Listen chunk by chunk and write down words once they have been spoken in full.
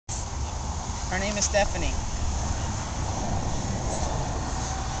Her name is Stephanie.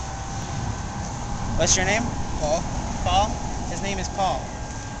 What's your name? Paul. Paul? His name is Paul.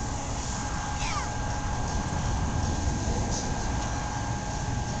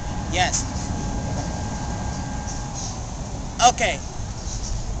 Yes. Okay.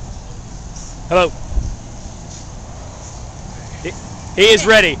 Hello. He is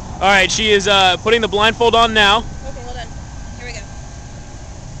ready. All right, she is putting the blindfold on now. Okay, hold on. Here we go.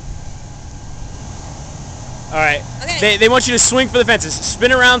 All right. Okay. They want you to swing for the fences.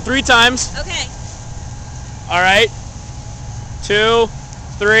 Spin around 3 times. Okay. All right. 2,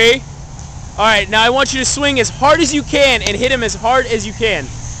 3. All right. Now I want you to swing as hard as you can and hit him as hard as you can.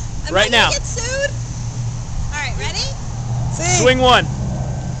 Right now. Am I gonna get sued? All right, ready? Sí. Swing 1.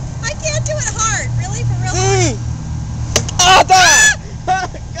 I can't do it hard. Really, for real? Sí. Ah!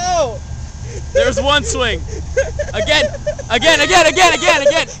 Go. There's 1 swing. Again.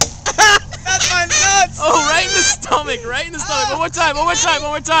 That's my nuts. Oh, right in the stomach. Right in the stomach. One more time. One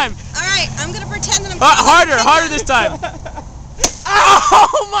more time. All right, I'm gonna pretend that I'm. Harder this time.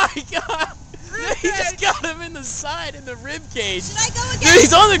 Oh my God! He just got him in the side, in the rib cage. Should I go again? Dude,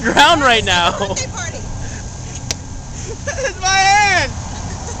 he's on the ground right now. Birthday party. It's my hand.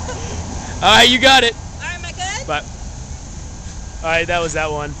 All right, you got it. All right, am I good? But all right, that was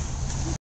that one.